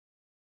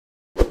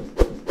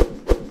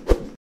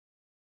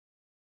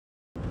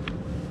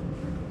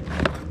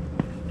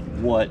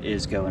What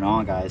is going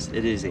on, guys?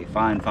 It is a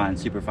fine,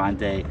 super fine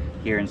day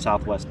here in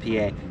Southwest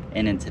PA,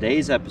 and in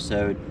today's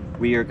episode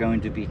we are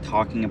going to be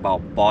talking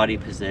about body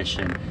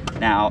position.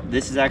 Now,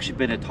 this has actually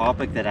been a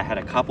topic that I had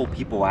a couple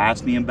people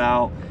ask me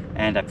about,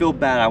 and I feel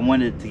bad. I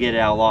wanted to get it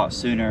out a lot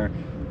sooner,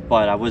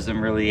 but I wasn't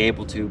really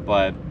able to.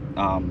 But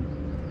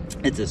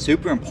it's a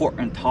super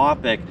important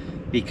topic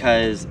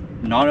because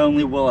not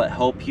only will it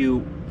help you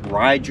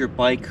ride your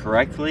bike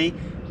correctly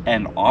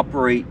and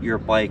operate your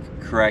bike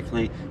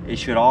correctly, it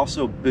should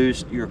also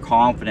boost your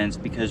confidence,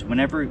 because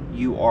whenever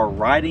you are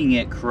riding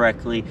it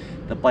correctly,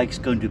 the bike's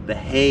going to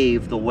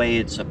behave the way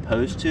it's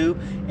supposed to,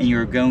 and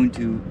you're going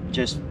to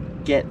just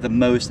get the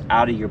most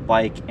out of your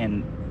bike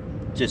and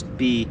just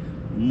be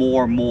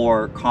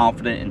more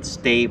confident and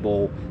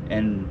stable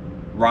in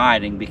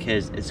riding,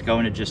 because it's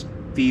going to just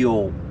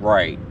feel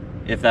right,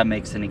 if that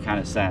makes any kind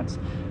of sense.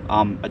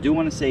 I do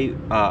want to say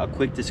a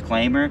quick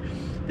disclaimer.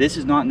 This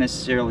is not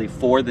necessarily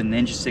for the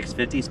Ninja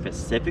 650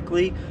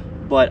 specifically,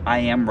 but I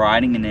am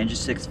riding a Ninja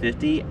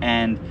 650,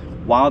 and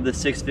while the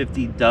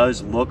 650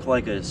 does look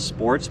like a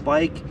sports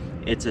bike,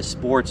 it's a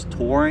sports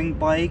touring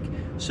bike,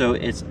 so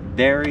it's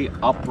very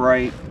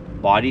upright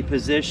body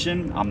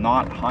position. I'm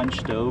not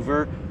hunched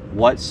over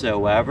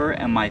whatsoever,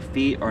 and my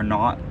feet are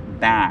not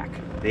back.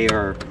 They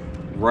are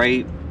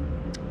right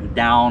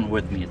down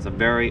with me. It's a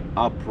very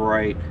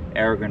upright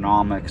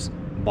ergonomics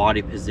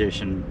body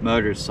position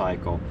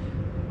motorcycle.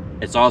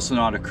 It's also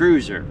not a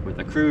cruiser. With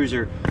a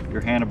cruiser, your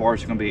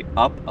handlebars are going to be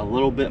up a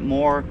little bit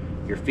more,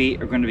 your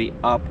feet are going to be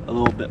up a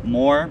little bit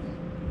more.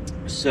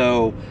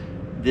 So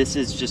this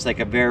is just like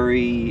a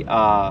very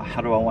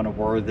how do I want to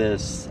word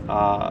this,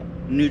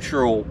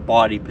 neutral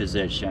body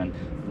position.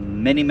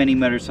 Many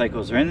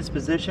motorcycles are in this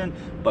position,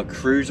 but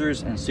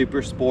cruisers and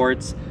super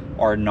sports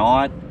are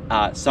not.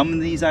 Some of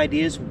these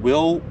ideas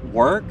will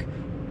work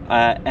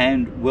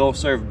and will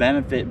serve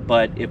benefit,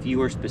 but if you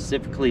are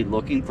specifically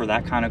looking for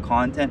that kind of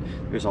content,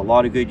 there's a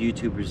lot of good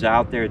YouTubers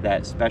out there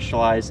that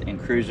specialize in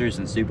cruisers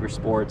and super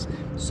sports.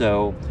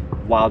 So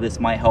while this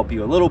might help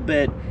you a little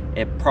bit,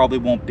 it probably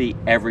won't be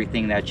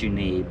everything that you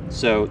need.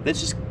 So let's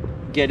just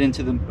get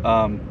into the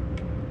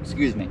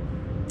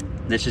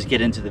let's just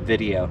get into the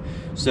video.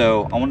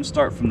 So I want to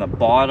start from the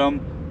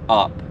bottom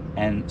up,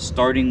 and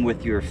starting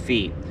with your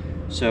feet.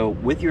 So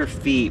with your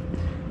feet,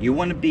 you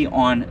want to be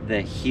on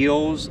the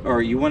heels,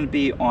 or you want to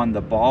be on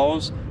the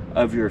balls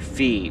of your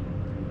feet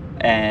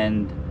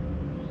and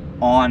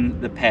on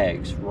the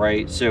pegs,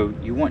 right? So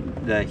you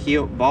want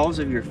the balls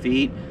of your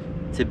feet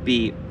to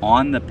be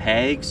on the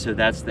pegs, so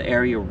that's the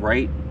area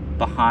right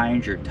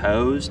behind your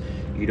toes.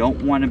 You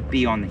don't want to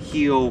be on the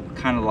heel,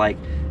 kind of like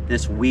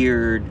this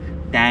weird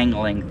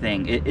dangling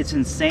thing. It's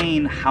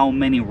insane how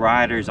many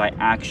riders I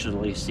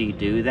actually see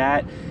do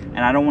that,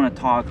 and I don't want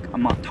to talk,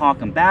 I'm not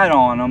talking bad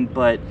on them,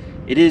 but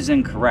it is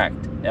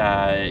incorrect.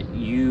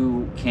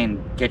 You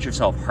can get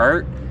yourself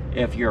hurt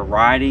if you're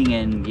riding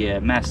and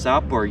you mess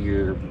up, or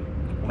you're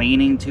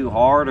leaning too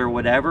hard or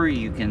whatever.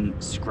 You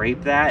can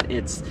scrape that.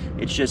 It's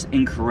just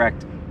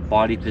incorrect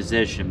body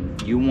position.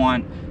 You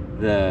want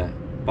the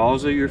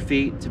balls of your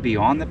feet to be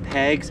on the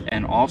pegs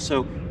and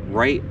also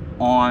right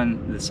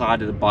on the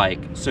side of the bike.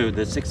 So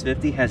the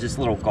 650 has this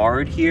little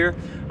guard here.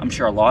 I'm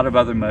sure a lot of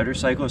other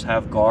motorcycles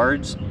have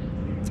guards,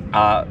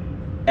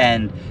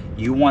 and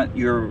you want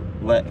your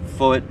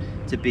foot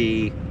to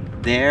be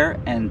there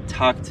and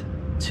tucked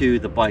to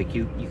the bike.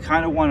 You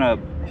kind of want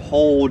to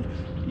hold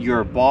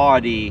your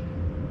body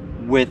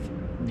with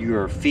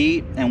your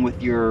feet and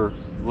with your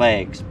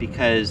legs,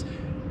 because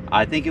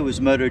I think it was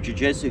Moto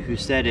Jiu-Jitsu who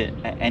said it,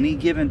 at any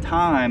given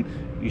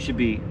time you should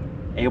be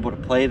able to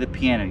play the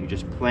piano. You're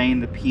just playing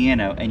the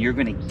piano, and you're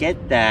going to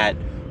get that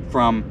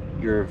from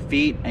your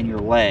feet and your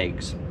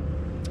legs.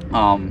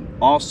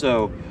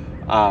 Also,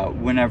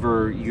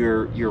 whenever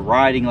you're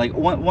riding, like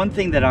one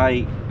thing that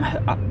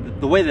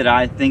the way that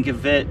I think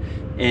of it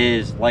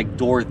is like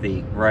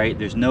Dorothy, right?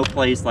 There's no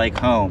place like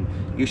home.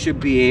 You should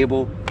be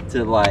able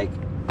to like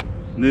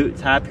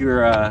tap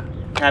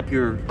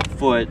your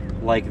foot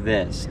like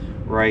this,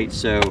 right?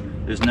 So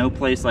there's no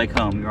place like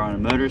home. You're on a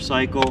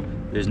motorcycle,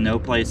 there's no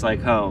place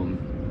like home.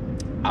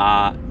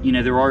 You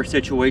know, there are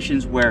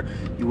situations where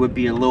you would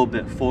be a little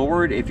bit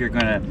forward if you're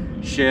gonna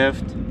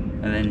shift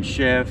and then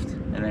shift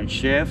and then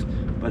shift,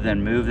 but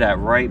then move that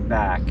right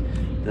back.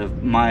 The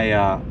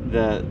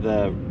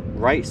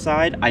right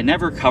side, I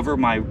never cover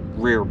my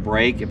rear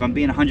brake. If I'm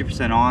being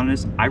 100%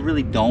 honest, I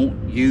really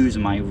don't use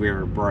my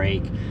rear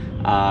brake.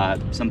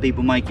 Some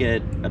people might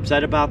get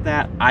upset about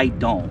that. I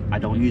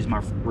don't use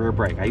my rear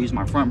brake. I use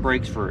my front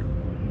brakes for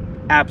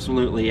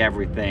absolutely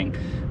everything.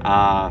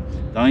 The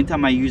only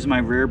time I use my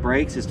rear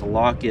brakes is to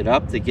lock it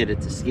up to get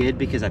it to skid,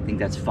 because I think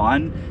that's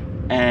fun,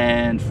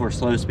 and for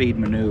slow speed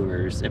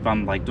maneuvers if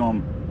I'm like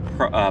doing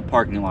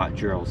parking lot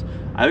drills.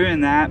 Other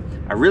than that,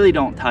 I really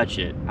don't touch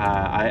it.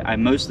 I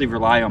mostly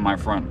rely on my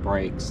front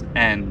brakes,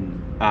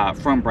 and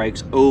front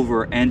brakes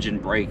over engine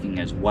braking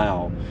as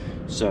well.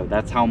 So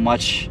that's how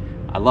much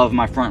I love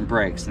my front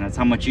brakes, and that's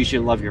how much you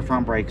should love your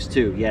front brakes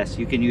too. Yes,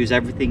 you can use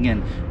everything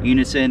in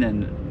unison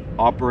and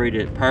operate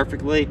it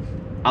perfectly,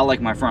 I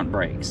like my front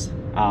brakes.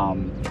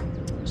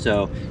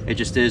 So it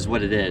just is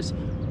what it is.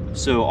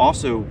 So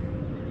also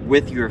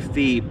with your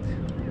feet,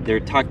 they're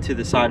tucked to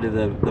the side of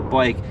the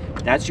bike.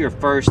 That's your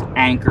first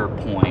anchor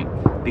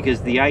point,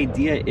 because the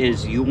idea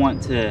is you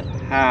want to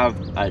have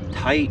a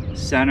tight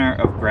center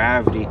of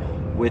gravity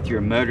with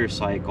your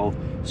motorcycle.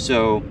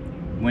 So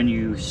when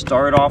you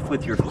start off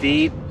with your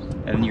feet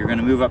and you're going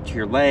to move up to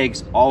your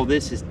legs, all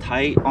this is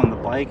tight on the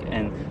bike,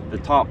 and the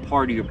top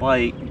part of your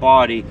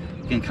body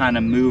can kind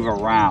of move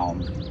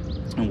around.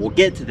 And we'll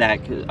get to that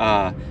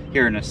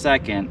here in a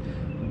second,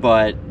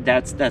 but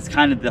that's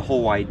kind of the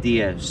whole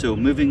idea. So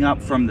moving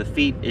up from the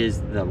feet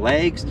is the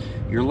legs.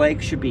 Your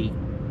legs should be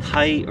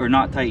tight, or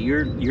not tight,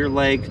 your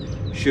legs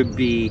should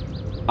be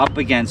up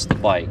against the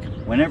bike.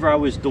 Whenever I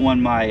was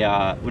doing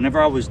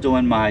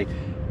my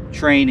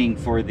training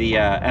for the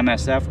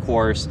MSF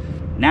course,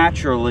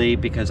 naturally,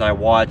 because I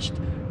watched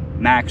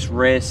Max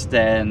Rist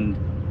and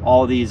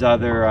all these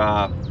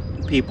other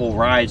people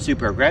ride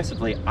super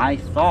aggressively, I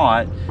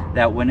thought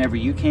that whenever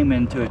you came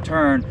into a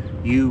turn,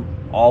 you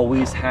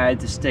always had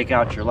to stick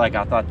out your leg.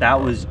 I thought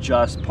that was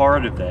just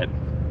part of it.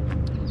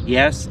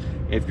 Yes,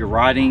 if you're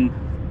riding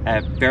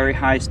at very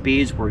high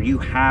speeds where you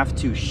have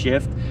to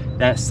shift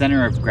that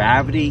center of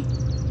gravity,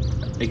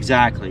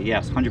 exactly,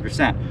 yes,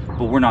 100%,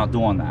 but we're not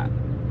doing that.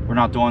 We're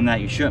not doing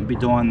that. You shouldn't be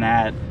doing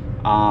that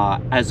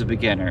as a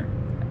beginner.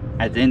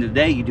 At the end of the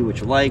day, you do what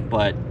you like,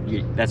 but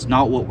that's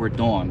not what we're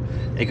doing.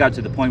 It got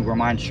to the point where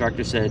my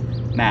instructor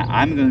said, Matt,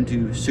 I'm going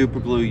to super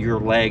glue your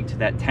leg to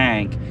that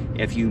tank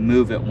if you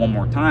move it one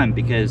more time,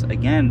 because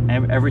again,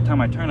 every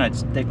time I turn, I'd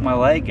stick my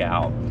leg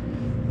out.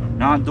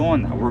 Not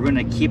doing that. We're going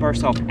to keep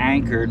ourselves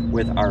anchored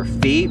with our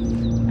feet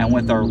and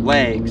with our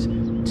legs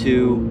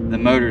to the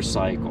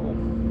motorcycle.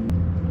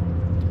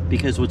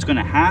 Because what's going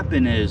to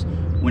happen is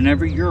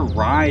whenever you're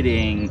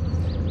riding,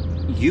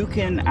 you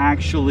can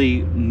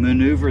actually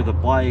maneuver the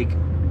bike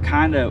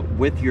kind of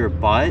with your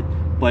butt,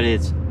 but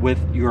it's with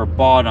your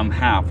bottom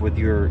half, with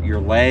your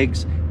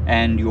legs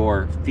and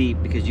your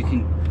feet, because you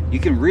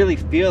can really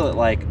feel it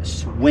like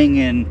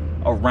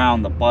swinging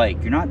around the bike.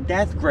 You're not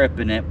death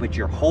gripping it, but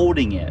you're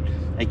holding it.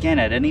 Again,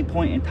 at any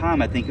point in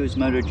time, I think it was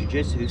Moto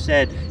Jiu-Jitsu who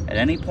said, at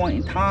any point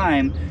in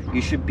time,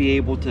 you should be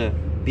able to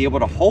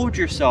hold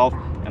yourself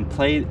and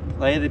play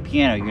the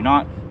piano. You're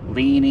not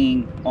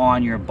leaning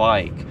on your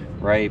bike,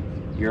 right?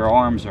 Your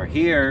arms are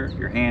here,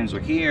 your hands are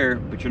here,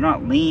 but you're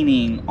not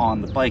leaning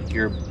on the bike.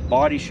 Your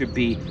body should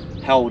be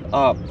held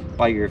up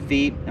by your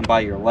feet and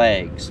by your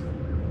legs.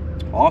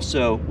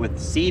 Also, with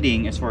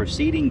seating, as far as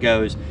seating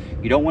goes,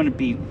 you don't want to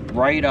be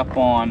right up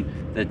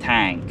on the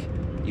tank.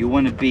 You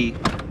want to be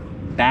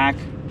back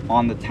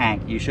on the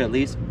tank. You should at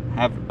least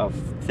have a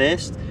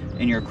fist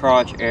in your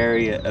crotch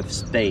area of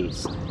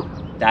space.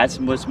 That's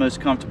what's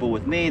most comfortable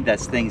with me.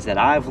 That's things that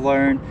I've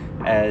learned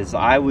as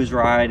I was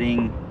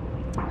riding,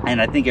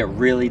 and I think it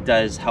really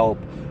does help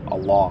a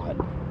lot.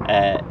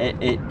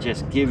 It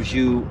just gives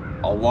you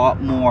a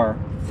lot more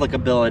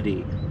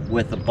flexibility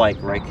with the bike,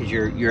 right? Because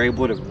you're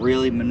able to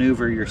really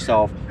maneuver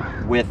yourself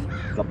with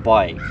the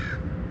bike.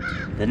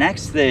 The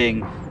next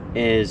thing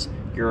is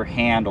your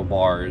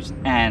handlebars,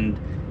 and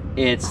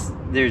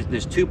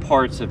there's two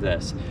parts of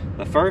this.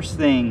 The first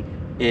thing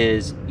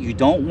is you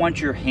don't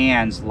want your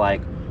hands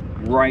like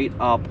right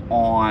up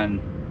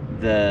on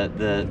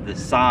the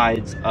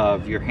sides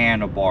of your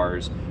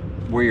handlebars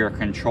where your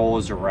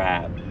controls are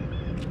at.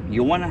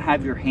 You want to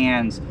have your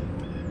hands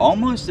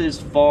almost as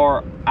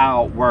far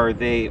out where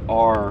they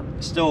are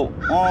still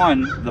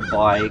on the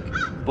bike,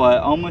 but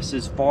almost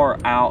as far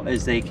out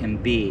as they can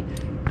be.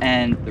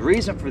 And the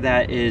reason for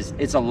that is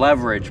it's a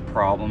leverage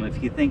problem.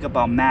 If you think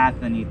about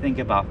math and you think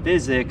about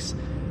physics,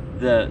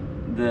 the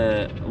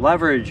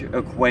leverage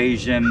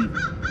equation,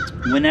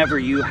 whenever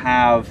you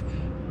have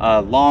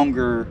a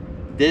longer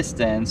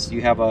distance,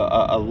 you have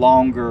a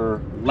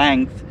longer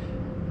length,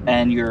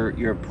 and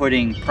you're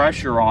putting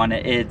pressure on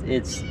it,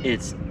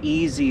 it's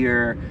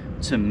easier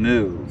to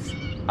move.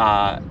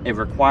 It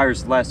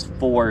requires less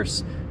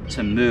force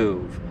to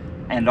move,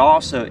 and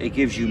also it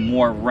gives you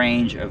more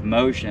range of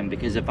motion,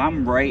 because if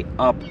I'm right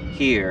up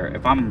here,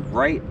 if I'm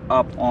right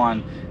up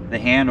on the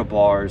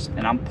handlebars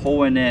and I'm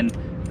pulling in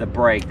the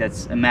brake,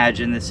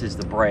 imagine this is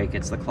the brake,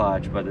 it's the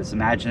clutch, but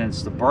imagine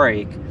it's the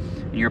brake,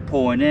 and you're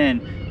pulling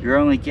in, you're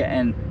only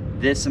getting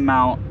this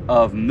amount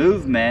of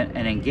movement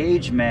and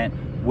engagement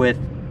with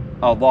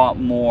a lot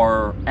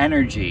more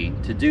energy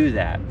to do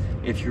that.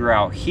 If you're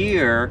out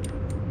here,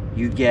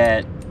 you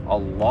get a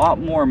lot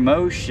more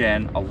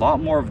motion, a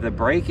lot more of the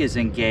brake is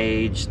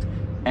engaged,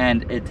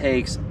 and it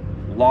takes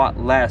a lot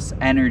less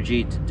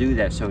energy to do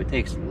that. So it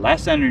takes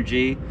less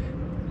energy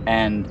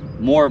and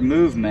more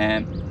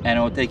movement, and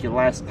it will take you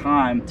less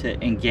time to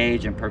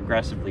engage and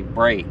progressively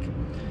brake.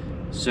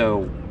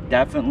 So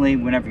definitely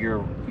whenever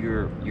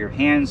your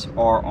hands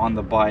are on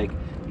the bike,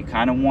 you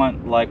kind of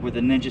want, like with the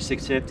Ninja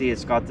 650,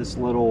 it's got this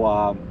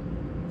little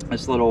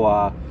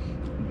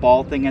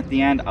ball thing at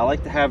the end. I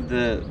like to have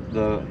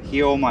the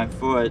heel of my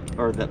foot,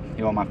 or the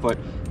heel of my foot,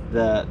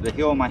 the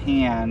heel of my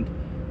hand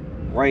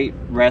right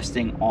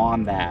resting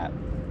on that.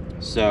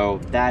 So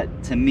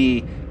that to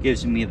me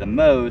gives me the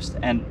most.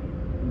 And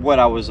what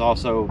I was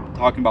also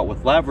talking about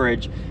with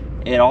leverage,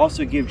 it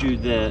also gives you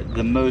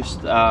the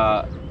most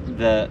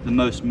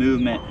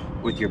movement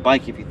with your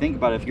bike. If you think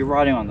about it, if you're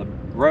riding on the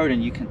road,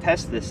 and you can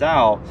test this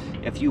out,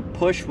 if you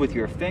push with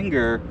your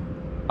finger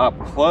up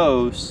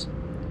close,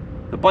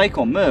 the bike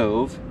will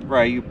move,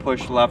 right? You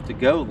push left to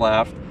go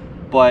left,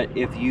 but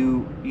if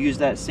you use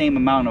that same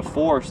amount of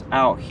force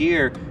out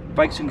here,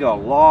 bike's gonna go a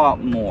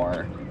lot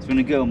more. It's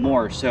gonna go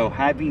more. So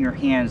having your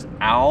hands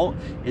out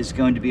is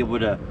going to be able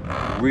to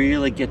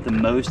really get the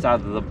most out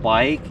of the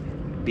bike,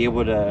 be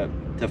able to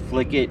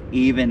flick it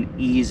even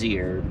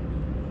easier,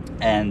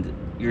 and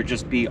you'll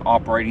just be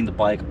operating the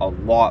bike a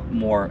lot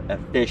more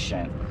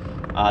efficient.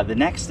 The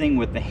next thing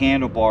with the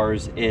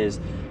handlebars is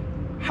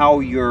how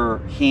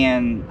you're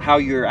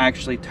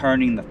actually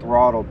turning the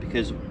throttle,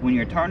 because when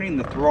you're turning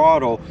the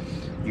throttle,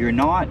 you're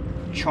not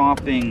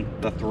chopping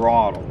the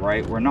throttle,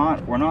 right? We're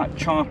not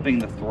chopping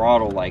the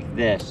throttle like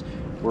this.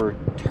 We're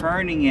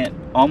turning it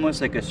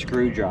almost like a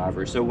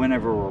screwdriver. So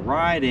whenever we're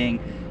riding,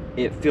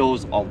 it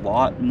feels a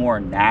lot more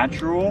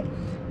natural.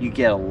 You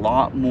get a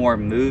lot more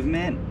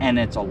movement, and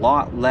it's a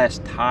lot less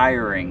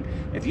tiring.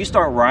 If you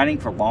start riding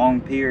for long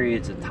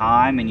periods of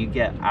time and you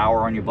get an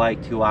hour on your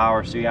bike, 2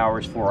 hours, 3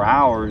 hours, 4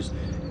 hours,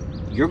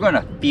 you're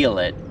gonna feel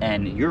it,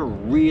 and you're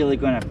really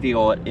gonna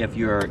feel it if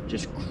you're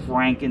just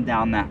cranking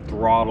down that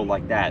throttle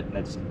like that.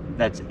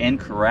 That's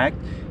incorrect.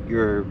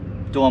 You're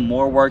doing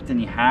more work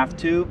than you have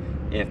to.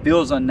 It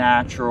feels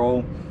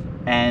unnatural,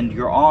 and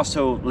you're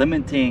also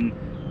limiting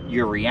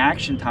your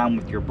reaction time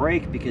with your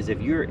brake, because if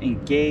you're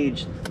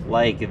engaged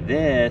like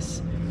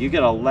this, you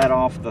gotta let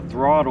off the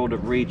throttle to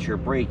reach your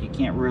brake. You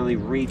can't really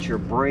reach your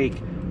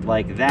brake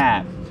like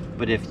that.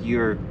 But if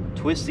you're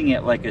twisting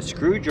it like a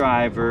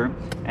screwdriver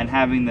and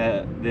having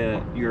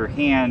your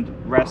hand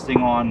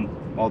resting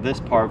on, well, this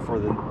part for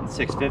the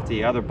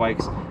 650, other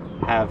bikes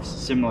have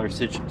similar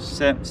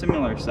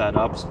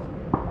setups,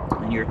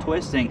 and you're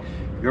twisting,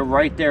 you're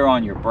right there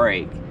on your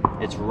brake.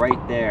 It's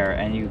right there,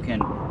 and you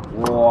can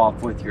roll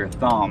off with your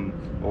thumb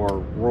or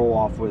roll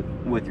off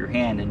with your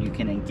hand, and you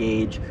can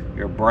engage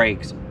your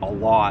brakes a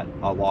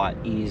lot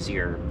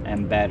easier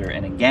and better.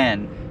 And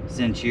again,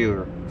 since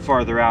you're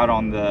farther out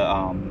on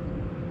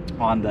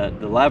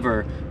the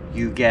lever,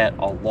 you get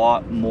a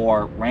lot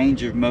more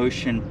range of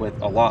motion with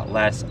a lot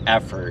less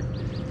effort.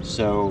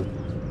 So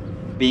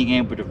being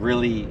able to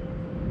really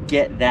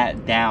get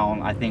that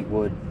down, I think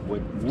would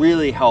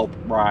really help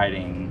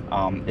riding.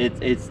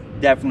 It's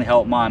definitely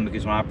helped mine,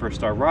 because when I first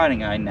started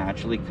riding, I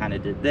naturally kind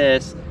of did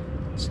this.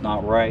 It's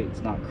not right,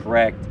 it's not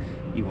correct.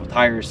 You will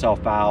tire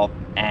yourself out,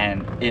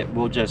 and it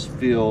will just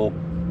feel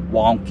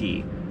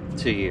wonky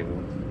to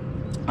you.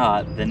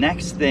 The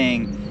next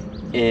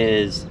thing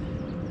is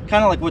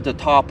kind of like what the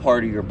top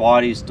part of your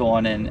body's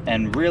doing,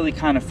 and really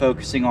kind of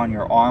focusing on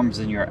your arms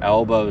and your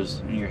elbows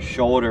and your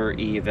shoulder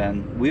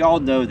even. We all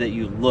know that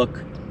you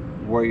look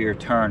where you're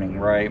turning,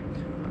 right?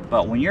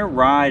 But when you're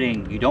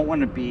riding, you don't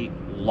want to be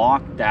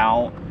locked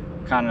out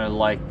kind of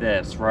like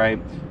this, right?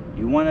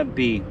 You want to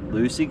be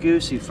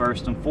loosey-goosey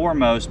first and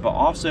foremost, but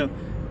also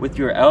with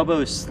your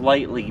elbows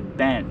slightly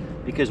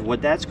bent, because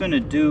what that's going to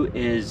do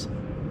is,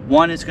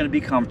 one, it's going to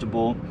be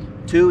comfortable.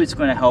 Two, it's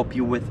going to help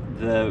you with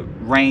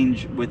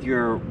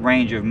your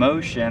range of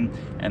motion.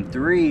 And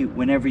three,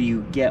 whenever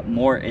you get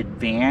more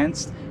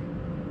advanced,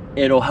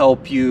 it'll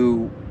help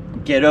you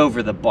get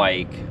over the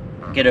bike.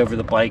 Get over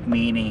the bike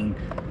meaning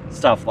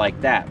stuff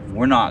like that.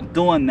 We're not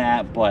doing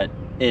that, but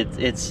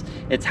it's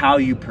how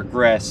you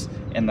progress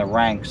in the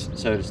ranks,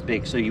 so to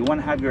speak. So you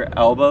want to have your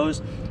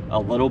elbows a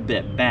little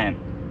bit bent.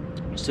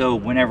 So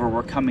whenever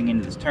we're coming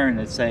into this turn,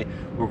 let's say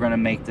we're going to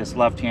make this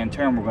left-hand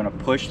turn, we're going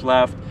to push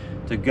left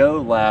to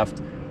go left.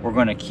 We're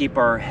going to keep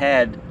our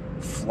head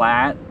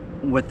flat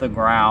with the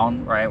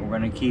ground, right? We're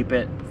going to keep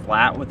it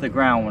flat with the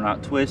ground. We're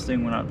not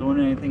twisting, we're not doing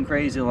anything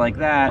crazy like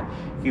that.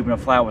 Keeping it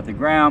flat with the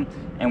ground,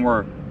 and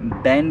we're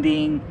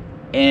bending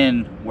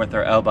in with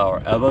our elbow.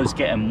 Our elbow's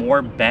getting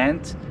more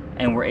bent,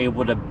 and we're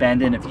able to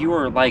bend in. If you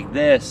were like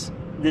this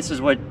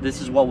is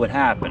what would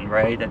happen,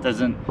 right? It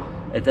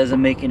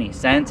doesn't make any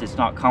sense. It's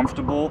not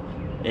comfortable.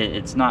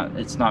 It's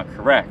not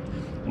correct.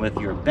 With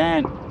your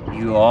bent,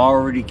 you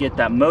already get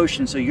that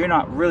motion, so you're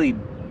not really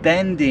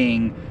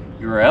bending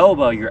your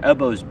elbow. Your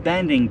elbow's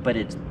bending, but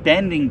it's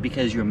bending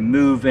because you're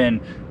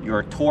moving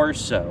your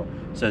torso.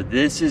 So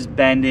this is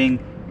bending,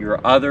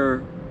 your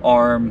other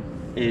arm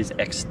is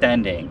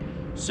extending.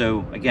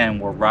 So again,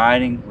 we're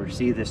riding, we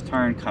see this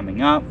turn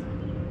coming up,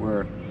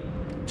 we're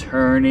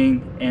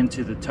turning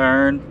into the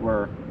turn,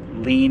 we're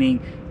leaning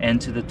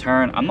into the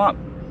turn. I'm not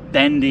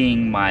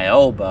bending my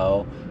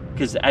elbow,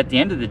 because at the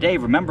end of the day,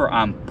 remember,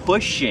 I'm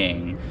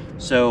pushing.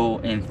 So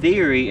in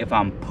theory, if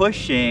I'm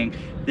pushing,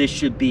 this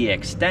should be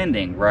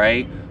extending,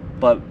 right?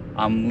 But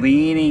I'm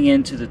leaning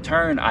into the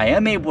turn. I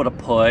am able to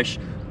push,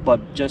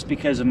 but just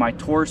because of my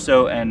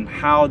torso and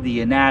how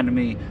the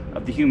anatomy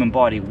of the human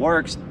body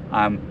works,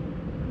 I'm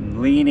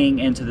leaning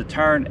into the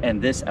turn,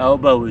 and this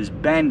elbow is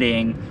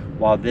bending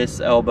while this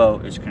elbow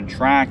is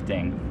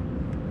contracting.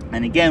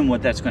 And again,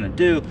 what that's going to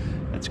do,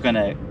 it's going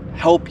to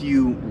help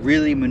you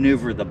really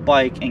maneuver the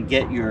bike and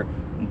get your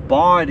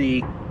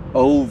body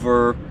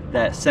over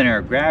that center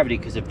of gravity.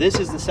 Because if this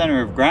is the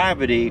center of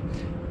gravity,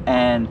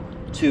 and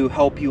to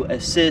help you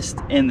assist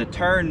in the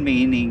turn,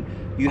 meaning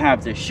you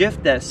have to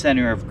shift that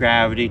center of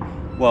gravity,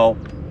 well,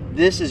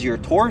 this is your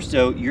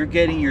torso. You're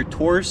getting your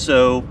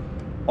torso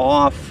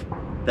off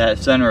that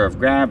center of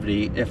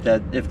gravity, if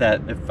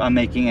I'm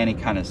making any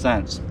kind of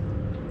sense.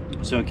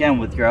 So again,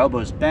 with your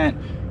elbows bent,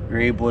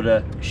 you're able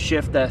to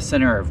shift that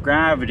center of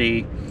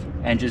gravity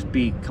and just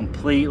be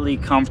completely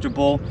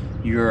comfortable.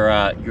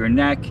 Your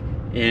neck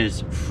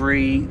is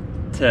free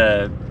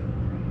to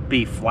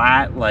be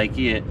flat. Like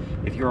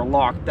if you're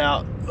locked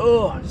out,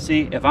 oh,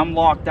 see, if I'm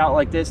locked out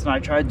like this and I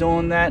try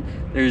doing that,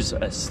 there's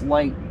a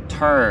slight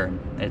turn.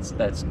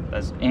 That's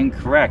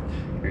incorrect.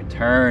 You're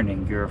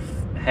turning. Your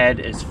head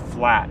is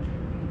flat.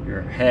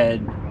 Your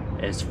head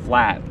is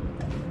flat.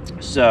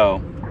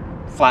 So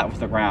flat with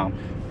the ground,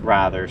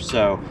 rather.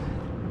 So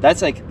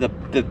that's like the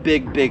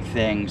big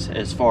things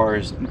as far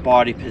as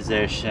body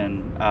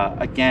position.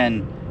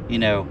 Again, you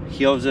know,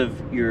 heels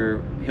of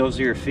your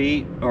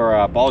feet,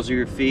 or balls of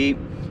your feet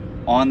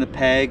on the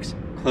pegs,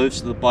 close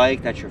to the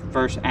bike. That's your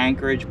first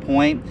anchorage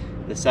point.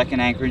 The second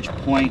anchorage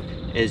point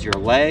is your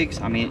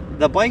legs. I mean,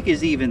 the bike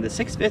is even, the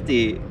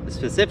 650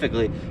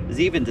 specifically, is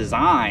even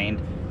designed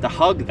to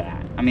hug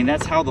that. I mean,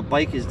 that's how the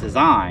bike is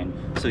designed,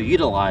 so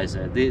utilize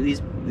it.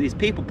 These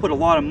people put a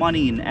lot of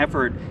money and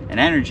effort and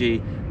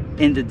energy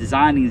into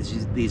designing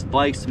these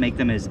bikes to make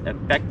them as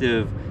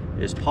effective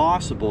as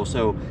possible.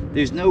 So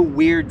there's no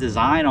weird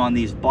design on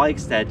these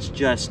bikes that's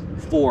just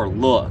for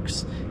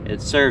looks.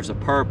 It serves a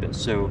purpose.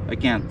 So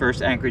again,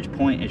 first anchorage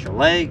point is your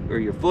leg or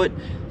your foot.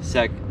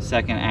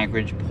 Second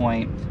anchorage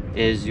point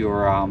is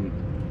your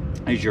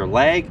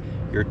leg.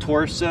 Your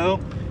torso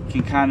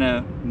can kind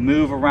of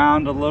move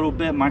around a little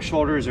bit. My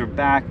shoulders are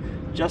back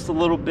just a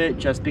little bit,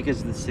 just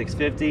because of the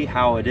 650,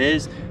 how it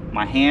is.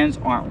 My hands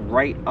aren't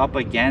right up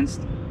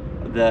against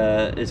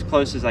as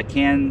close as I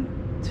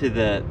can to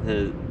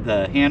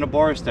the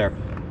handlebars. They're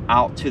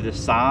out to the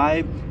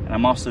side, and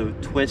I'm also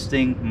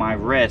twisting my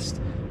wrist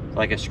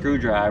like a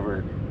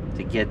screwdriver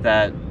to get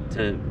that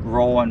to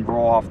roll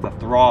off the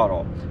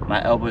throttle.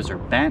 My elbows are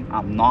bent.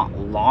 I'm not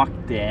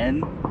locked in,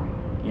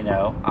 you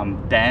know,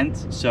 I'm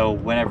bent. So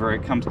whenever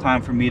it comes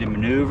time for me to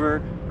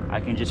maneuver, I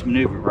can just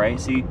maneuver, right?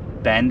 See,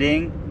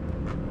 bending,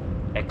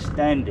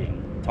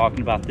 extending.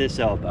 Talking about this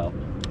elbow,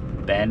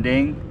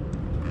 bending,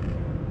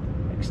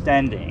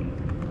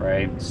 extending,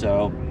 right?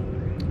 So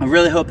I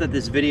really hope that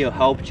this video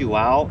helped you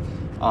out.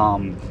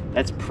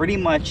 That's pretty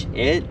much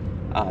it.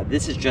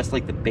 This is just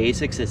like the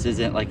basics. This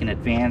isn't like an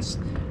advanced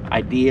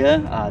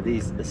idea.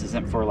 This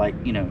isn't for, like,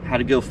 you know, how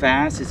to go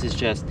fast. This is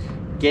just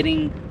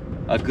getting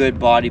a good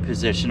body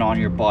position on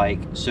your bike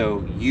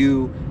so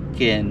you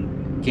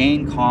can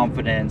gain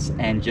confidence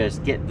and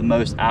just get the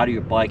most out of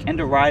your bike, and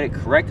to ride it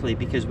correctly.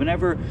 Because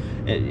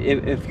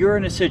if you're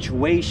in a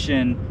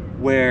situation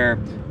where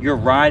you're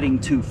riding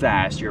too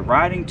fast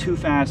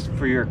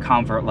for your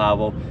comfort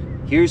level,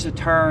 here's a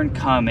turn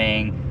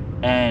coming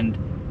and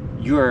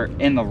you're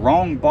in the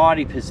wrong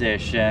body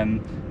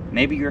position,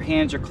 maybe your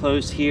hands are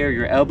closed here,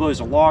 your elbows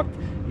are locked,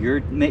 you're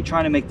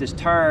trying to make this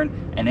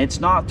turn and it's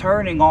not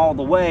turning all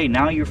the way,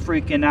 now you're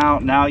freaking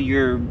out, now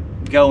you're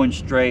going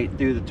straight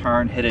through the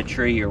turn, hit a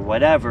tree or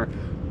whatever,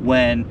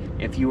 when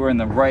if you were in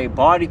the right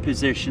body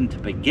position to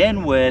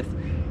begin with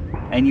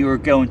and you were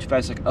going too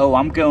fast, like, oh,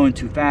 I'm going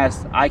too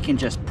fast, I can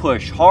just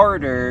push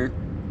harder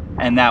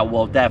and that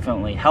will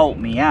definitely help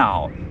me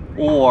out.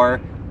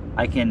 Or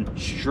I can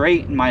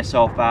straighten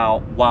myself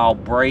out while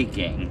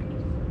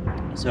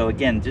braking. So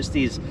again, just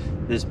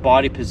this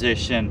body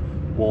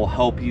position will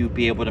help you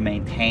be able to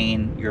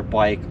maintain your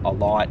bike a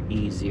lot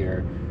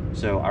easier.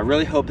 So I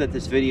really hope that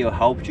this video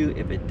helped you.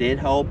 If it did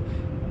help,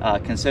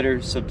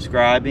 consider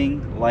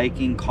subscribing,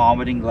 liking,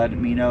 commenting,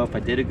 letting me know if I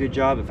did a good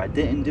job, if I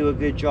didn't do a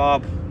good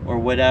job, or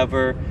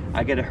whatever.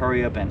 I gotta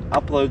hurry up and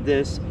upload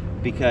this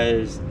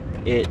because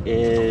it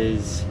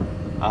is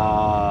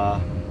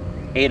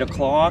 8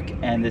 o'clock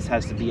and this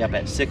has to be up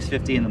at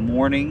 6:50 in the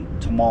morning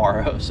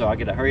tomorrow. So I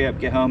gotta hurry up,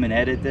 get home and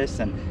edit this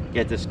and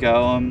get this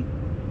going.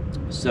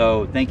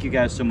 So thank you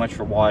guys so much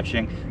for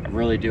watching. I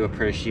really do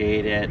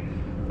appreciate it.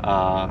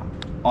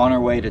 On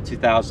our way to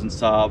 2,000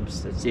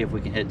 subs. Let's see if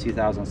we can hit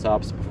 2,000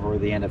 subs before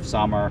the end of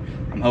summer.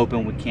 I'm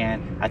hoping we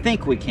can. I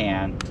think we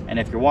can. And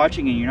if you're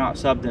watching and you're not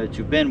subbed that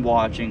you've been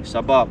watching,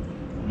 sub up.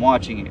 I'm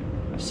watching you.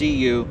 I see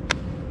you.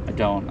 I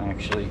don't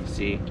actually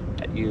see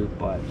at you,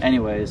 but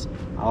anyways,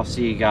 I'll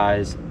see you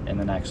guys in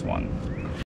the next one.